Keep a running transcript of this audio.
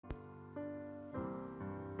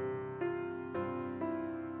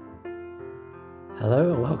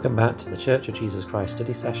Hello and welcome back to the Church of Jesus Christ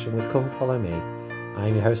study session with Come Follow Me. I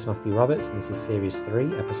am your host Matthew Roberts and this is Series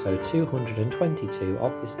 3, Episode 222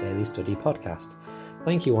 of this daily study podcast.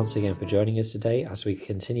 Thank you once again for joining us today as we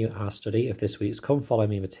continue our study of this week's Come Follow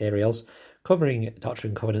Me materials covering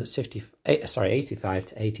Doctrine and Covenants 85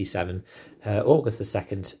 to 87, August the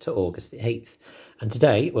 2nd to August the 8th. And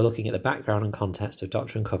today we're looking at the background and context of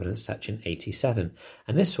Doctrine and Covenants section 87.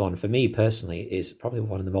 And this one, for me personally, is probably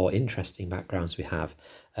one of the more interesting backgrounds we have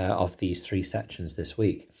of these three sections this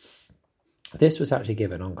week. This was actually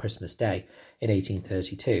given on Christmas Day in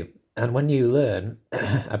 1832. And when you learn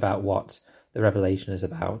about what the Revelation is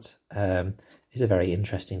about, is a very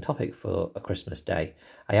interesting topic for a Christmas Day.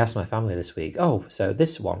 I asked my family this week, so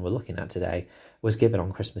this one we're looking at today was given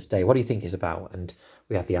on Christmas Day. What do you think it's about? And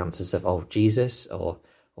we had the answers of, Jesus or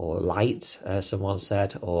light, someone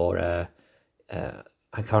said, or I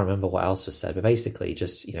can't remember what else was said, but basically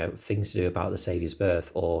just, things to do about the Saviour's birth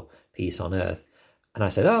or peace on earth. And I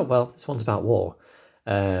said, this one's about war.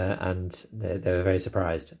 And they were very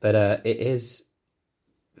surprised. But it is...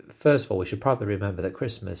 First of all, we should probably remember that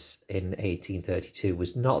Christmas in 1832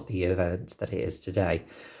 was not the event that it is today.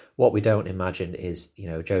 What we don't imagine is,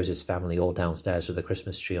 Joseph's family all downstairs with a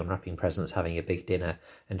Christmas tree, unwrapping presents, having a big dinner,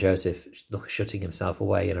 and Joseph shutting himself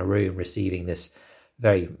away in a room, receiving this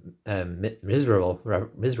very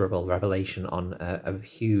miserable revelation on a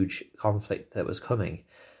huge conflict that was coming.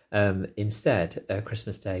 Instead,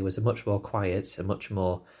 Christmas Day was a much more quiet, a much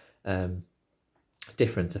more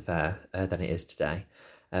different affair than it is today.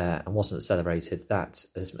 And wasn't celebrated that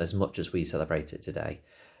as much as we celebrate it today.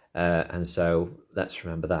 And so let's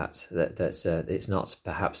remember that it's not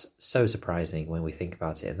perhaps so surprising when we think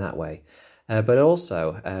about it in that way. But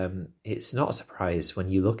also, it's not a surprise when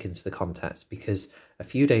you look into the context, because a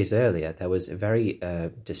few days earlier, there was a very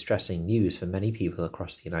distressing news for many people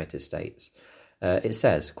across the United States. It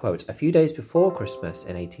says, quote, "A few days before Christmas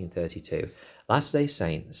in 1832, Latter-day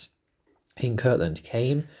Saints in Kirtland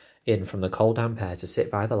came in from the cold damp air to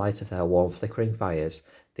sit by the light of their warm flickering fires.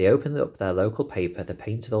 They opened up their local paper, the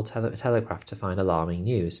Painterville Telegraph, to find alarming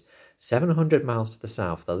news. 700 miles to the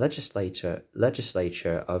south, the legislature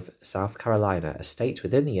of South Carolina, a state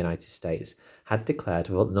within the United States, had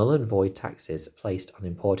declared null and void taxes placed on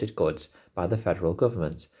imported goods by the federal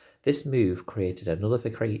government. This move created a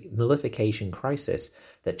nullification crisis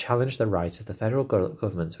that challenged the right of the federal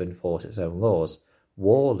government to enforce its own laws.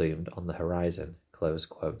 War loomed on the horizon." Close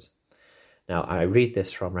quote. Now, I read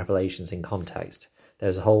this from Revelations in context.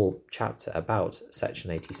 There's a whole chapter about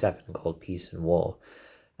section 87 called Peace and War.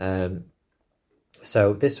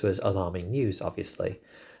 So this was alarming news, obviously.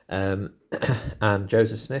 And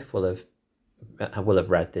Joseph Smith will have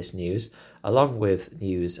read this news, along with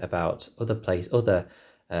news about other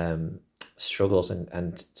struggles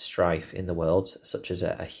and strife in the world, such as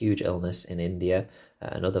a huge illness in India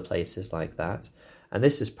and other places like that. And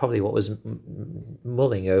this is probably what was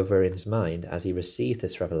mulling over in his mind as he received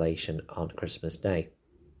this revelation on Christmas Day.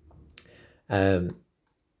 It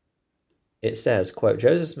says, quote,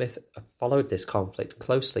 "Joseph Smith followed this conflict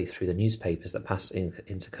closely through the newspapers that passed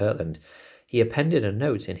into Kirtland. He appended a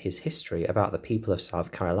note in his history about the people of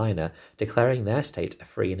South Carolina, declaring their state a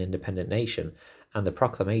free and independent nation, and the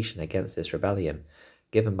proclamation against this rebellion,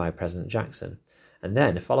 given by President Jackson. And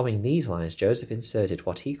then, following these lines, Joseph inserted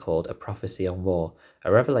what he called a prophecy on war,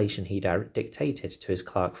 a revelation he dictated to his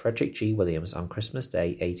clerk Frederick G. Williams on Christmas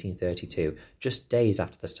Day, 1832, just days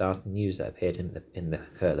after the start of the news that appeared in the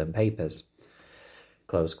Kirtland papers."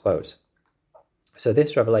 Close quote. So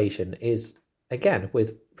this revelation is, again,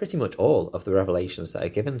 with pretty much all of the revelations that are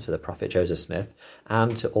given to the prophet Joseph Smith,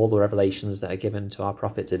 and to all the revelations that are given to our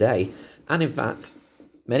prophet today, and in fact,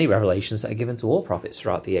 many revelations that are given to all prophets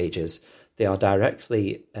throughout the ages. They are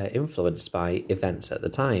directly influenced by events at the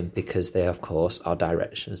time, because they, of course, are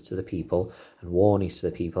directions to the people and warnings to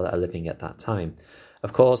the people that are living at that time.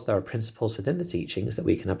 Of course, there are principles within the teachings that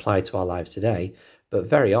we can apply to our lives today, but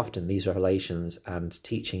very often these revelations and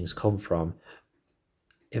teachings come from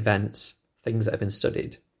events, things that have been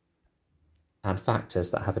studied, and factors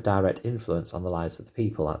that have a direct influence on the lives of the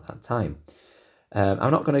people at that time.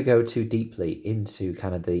 I'm not going to go too deeply into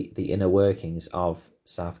kind of the inner workings of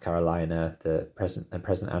South Carolina, the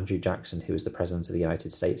President Andrew Jackson, who was the President of the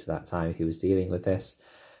United States at that time, who was dealing with this,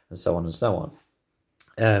 and so on and so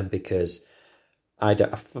on. Because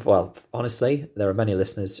honestly, there are many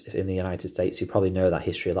listeners in the United States who probably know that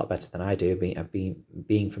history a lot better than I do.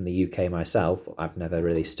 Being from the UK myself, I've never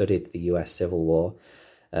really studied the US Civil War,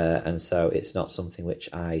 and so it's not something which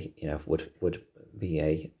I would be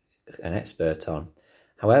an expert on.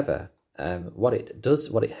 However, what it does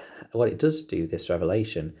do, this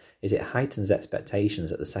revelation, is it heightens expectations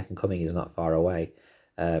that the second coming is not far away.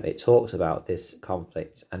 It talks about this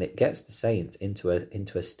conflict, and it gets the saints into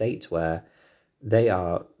a state where they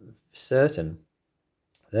are certain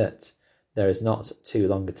that there is not too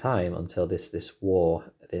long a time until this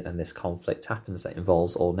war and this conflict happens that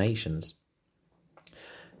involves all nations.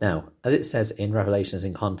 Now, as it says in Revelations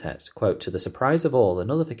in context, quote, "To the surprise of all, the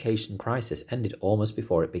nullification crisis ended almost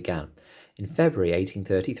before it began. In February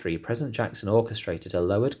 1833, President Jackson orchestrated a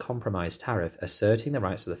lowered compromise tariff asserting the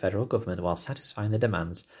rights of the federal government while satisfying the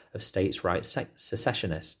demands of states' rights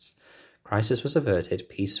secessionists. Crisis was averted,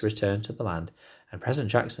 peace returned to the land, and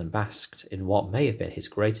President Jackson basked in what may have been his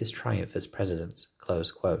greatest triumph as president."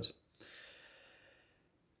 Close quote.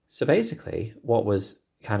 So basically, what was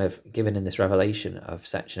kind of given in this revelation of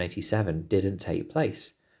Section 87 didn't take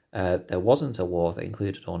place. There wasn't a war that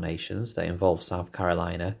included all nations, that involved South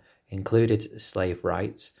Carolina, included slave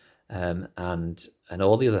rights, and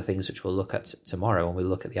all the other things which we'll look at tomorrow when we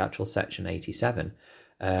look at the actual Section 87.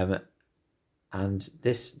 And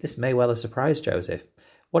this may well have surprised Joseph.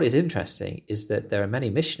 What is interesting is that there are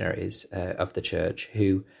many missionaries of the church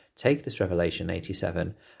who take this Revelation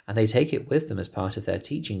 87 and they take it with them as part of their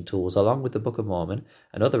teaching tools, along with the Book of Mormon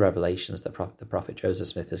and other revelations that the prophet Joseph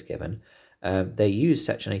Smith has given. They use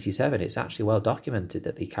Section 87. It's actually well documented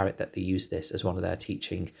that they use this as one of their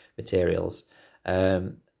teaching materials.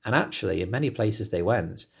 And actually, in many places they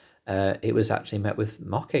went, it was actually met with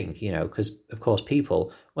mocking, because, of course,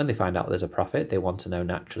 people, when they find out there's a prophet, they want to know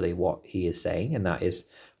naturally what he is saying, and that is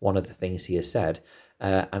one of the things he has said.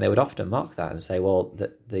 And they would often mock that and say, well,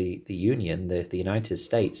 the Union, the United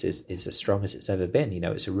States is as strong as it's ever been.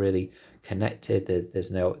 It's really connected. There's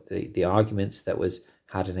the arguments that was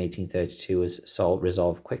had in 1832 was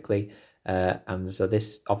resolved quickly. And so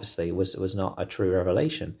this obviously was not a true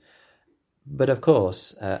revelation. But of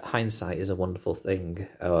course, hindsight is a wonderful thing,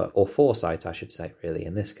 or foresight, I should say, really,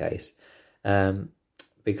 in this case,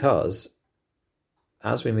 because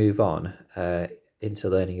as we move on into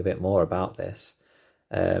learning a bit more about this,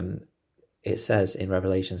 it says in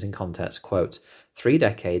Revelations in context, quote, 3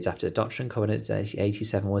 decades after the Doctrine and Covenants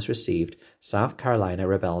 87 was received, South Carolina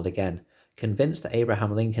rebelled again. Convinced that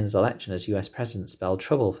Abraham Lincoln's election as U.S. president spelled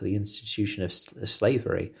trouble for the institution of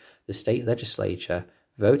slavery, the state legislature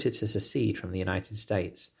voted to secede from the United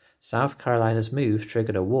States. South Carolina's move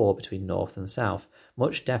triggered a war between North and South.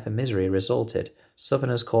 Much death and misery resulted.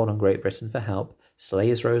 Southerners called on Great Britain for help.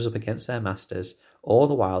 Slaves rose up against their masters. All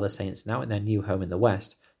the while, the saints, now in their new home in the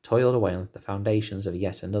West, toiled away on the foundations of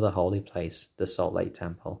yet another holy place, the Salt Lake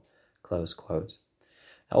Temple. Close quote.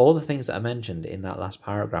 Now, all the things that are mentioned in that last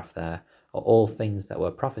paragraph there are all things that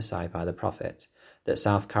were prophesied by the prophet, that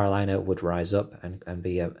South Carolina would rise up and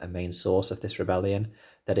be a main source of this rebellion,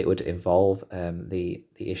 that it would involve the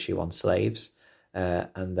issue on slaves,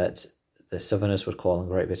 and that the Southerners would call on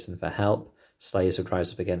Great Britain for help, slaves would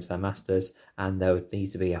rise up against their masters, and there would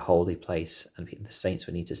need to be a holy place, and the saints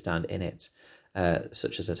would need to stand in it,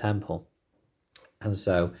 such as a temple. And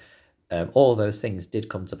so all those things did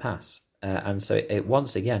come to pass. And so it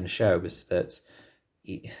once again shows that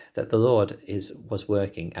the Lord was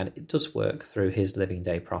working, and it does work through his living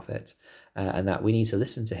day prophet, and that we need to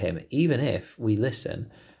listen to him, even if we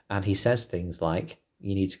listen and he says things like,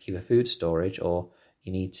 you need to keep a food storage, or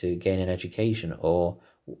you need to gain an education, or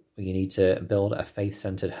you need to build a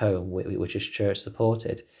faith-centered home which is church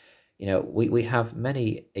supported. We have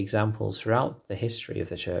many examples throughout the history of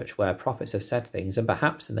the church where prophets have said things, and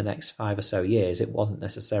perhaps in the next 5 or so years it wasn't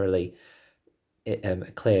necessarily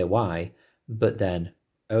clear why, but then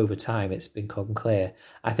over time it's become clear.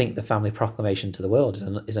 I think the Family Proclamation to the World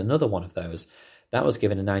is another one of those. That was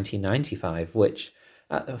given in 1995, which,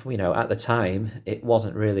 at the time, it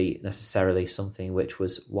wasn't really necessarily something which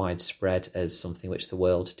was widespread as something which the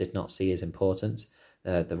world did not see as important,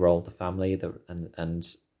 the role of the family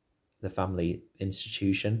and the family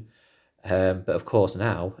institution. But of course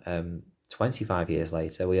now, 25 years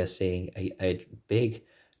later, we are seeing a big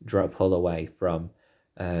pull away from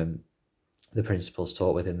the principles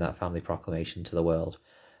taught within that Family Proclamation to the world.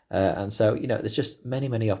 And so, there's just many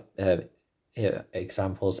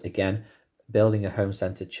examples. Again, building a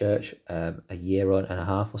home-centered church a year and a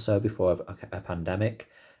half or so before a pandemic.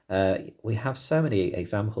 We have so many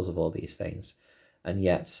examples of all these things, and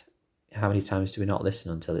yet how many times do we not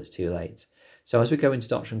listen until it's too late? So as we go into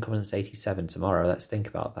Doctrine and Covenants 87 tomorrow, let's think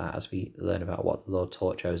about that as we learn about what the Lord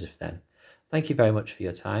taught Joseph then. Thank you very much for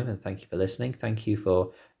your time, and thank you for listening. Thank you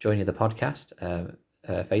for joining the podcast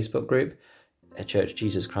Facebook group. a Church of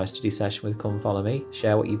Jesus Christ study session with Come Follow Me.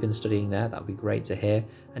 Share what you've been studying there. That would be great to hear.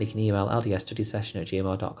 And you can email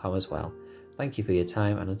ldsstudysession@gmail.com as well. Thank you for your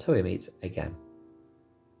time, and until we meet again.